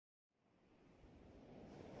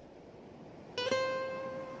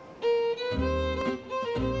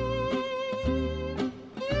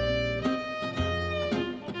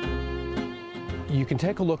can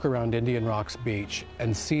take a look around Indian Rocks Beach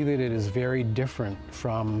and see that it is very different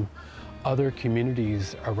from other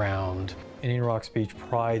communities around. Indian Rocks Beach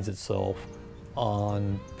prides itself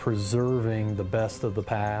on preserving the best of the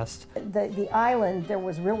past. The island, there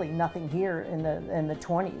was really nothing here in the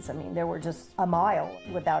 20s. I mean, there were just a mile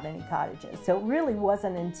without any cottages. So it really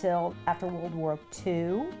wasn't until after World War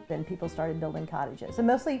II then people started building cottages. And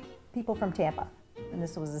mostly people from Tampa, and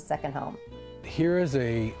this was the second home. Here is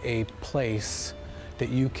a place that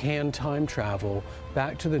you can time travel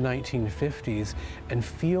back to the 1950s and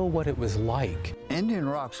feel what it was like. Indian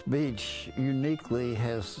Rocks Beach uniquely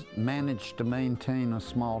has managed to maintain a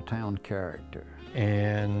small town character.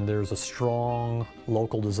 And there's a strong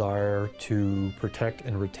local desire to protect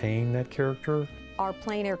and retain that character. Our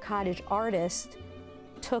Plein Aire cottage artist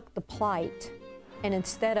took the plight, and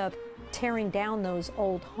instead of tearing down those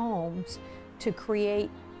old homes to create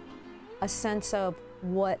a sense of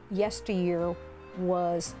what yesteryear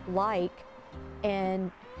was like,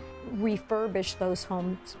 and refurbish those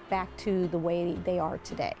homes back to the way they are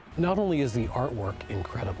today. Not only is the artwork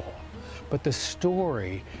incredible, but the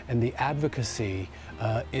story and the advocacy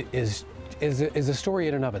is a story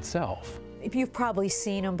in and of itself. If you've probably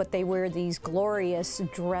seen them, but they wear these glorious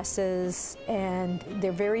dresses, and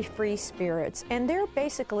they're very free spirits, and they're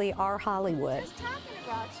basically our Hollywood. Just talking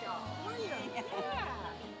about y'all, were you? Yeah.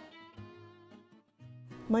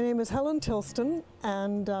 My name is Helen Tilston,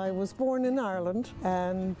 and I was born in Ireland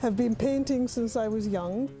and have been painting since I was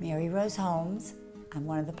young. Mary Rose Holmes. I'm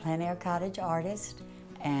one of the Plein Aire cottage artists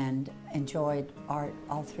and enjoyed art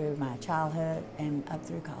all through my childhood and up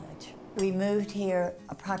through college. We moved here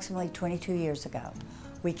approximately 22 years ago.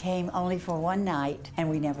 We came only for one night and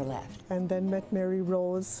we never left. And then met Mary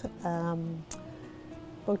Rose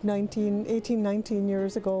about 18, 19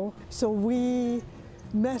 years ago. So we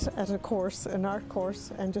met at a course, an art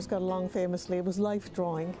course, and just got along famously. It was life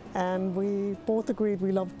drawing, and we both agreed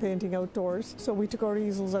we loved painting outdoors. So we took our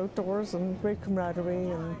easels outdoors, and great camaraderie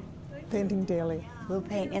and painting daily. We'll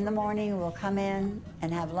paint in the morning, we'll come in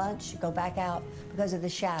and have lunch, go back out because of the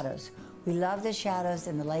shadows. We love the shadows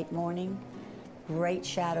in the late morning, great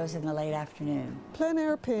shadows in the late afternoon. Plein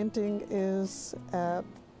air painting is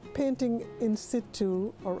painting in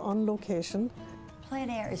situ or on location. Plein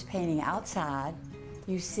air is painting outside.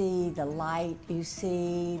 You see the light, you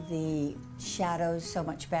see the shadows so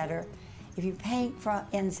much better. If you paint from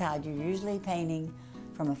inside, you're usually painting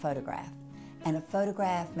from a photograph. And a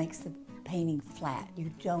photograph makes the painting flat.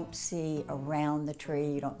 You don't see around the tree,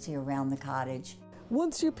 you don't see around the cottage.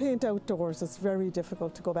 Once you paint outdoors, it's very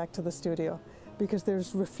difficult to go back to the studio because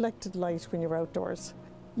there's reflected light when you're outdoors.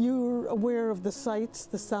 You're aware of the sights,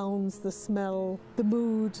 the sounds, the smell, the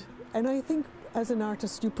mood, and I think as an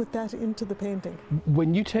artist, you put that into the painting.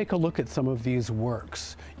 When you take a look at some of these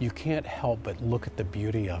works, you can't help but look at the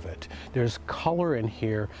beauty of it. There's color in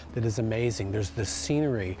here that is amazing. There's the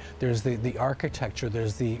scenery, there's the architecture,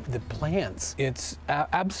 there's the plants. It's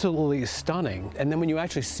absolutely stunning. And then when you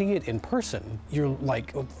actually see it in person, you're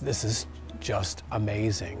like, oh, this is just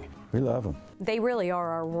amazing. We love them. They really are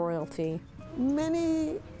our royalty.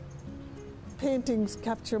 Many paintings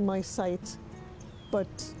capture my sight, but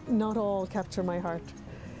not all capture my heart.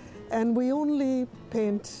 And we only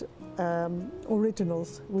paint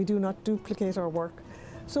originals. We do not duplicate our work.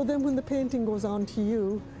 So then when the painting goes on to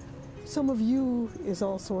you, some of you is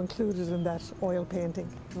also included in that oil painting.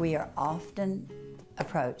 We are often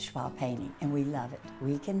approached while painting, and we love it.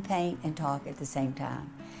 We can paint and talk at the same time.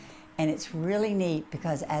 And it's really neat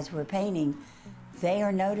because as we're painting, they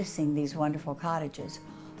are noticing these wonderful cottages.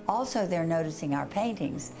 Also, they're noticing our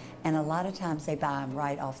paintings, and a lot of times they buy them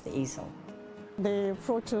right off the easel. They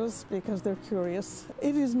approach us because they're curious.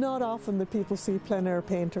 It is not often that people see plein air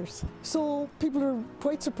painters. So people are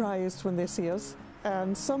quite surprised when they see us,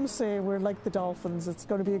 and some say we're like the dolphins. It's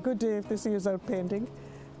going to be a good day if they see us out painting,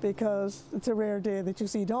 because it's a rare day that you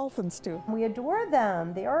see dolphins too. We adore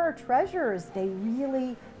them. They are our treasures. They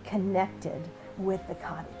really connected with the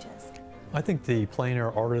cottages. I think the plein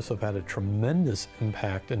air artists have had a tremendous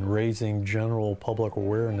impact in raising general public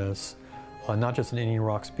awareness, not just in Indian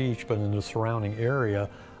Rocks Beach, but in the surrounding area,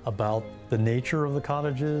 about the nature of the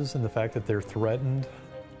cottages and the fact that they're threatened.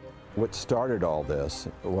 What started all this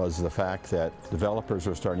was the fact that developers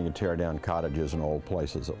are starting to tear down cottages and old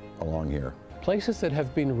places along here. Places that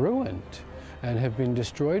have been ruined and have been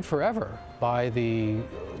destroyed forever by the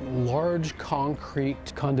large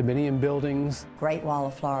concrete condominium buildings. Great Wall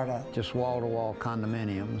of Florida. Just wall-to-wall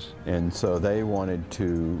condominiums. And so they wanted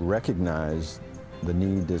to recognize the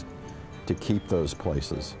need to keep those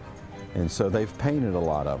places And so they've painted a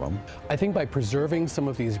lot of them. I think by preserving some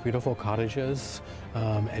of these beautiful cottages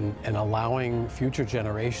and allowing future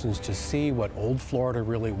generations to see what old Florida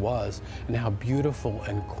really was and how beautiful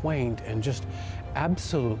and quaint and just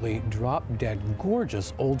absolutely drop-dead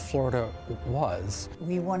gorgeous old Florida was.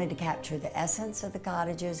 We wanted to capture the essence of the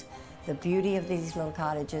cottages, the beauty of these little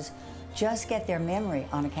cottages, just get their memory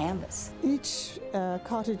on a canvas. Each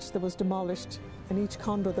cottage that was demolished and each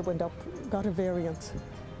condo that went up got a variance.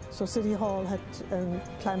 So City Hall had,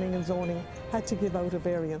 planning and zoning had to give out a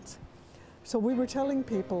variance. So we were telling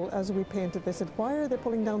people as we painted, they said, why are they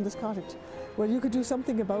pulling down this cottage? Well, you could do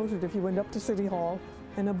something about it if you went up to City Hall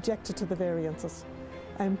and objected to the variances.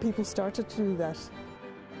 And people started to do that.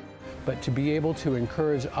 But to be able to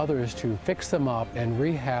encourage others to fix them up and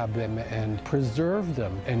rehab them and preserve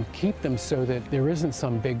them and keep them so that there isn't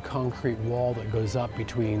some big concrete wall that goes up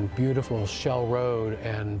between beautiful Shell Road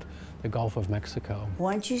and the Gulf of Mexico.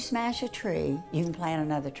 Once you smash a tree, you can plant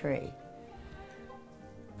another tree.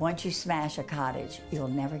 Once you smash a cottage, you'll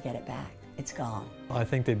never get it back. It's gone. I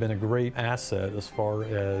think they've been a great asset as far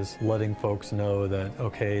as letting folks know that,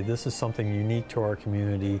 okay, this is something unique to our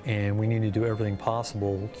community and we need to do everything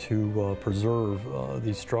possible to preserve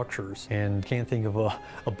these structures. And can't think of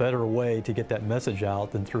a better way to get that message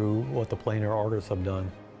out than through what the Plein Aire artists have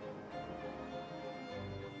done.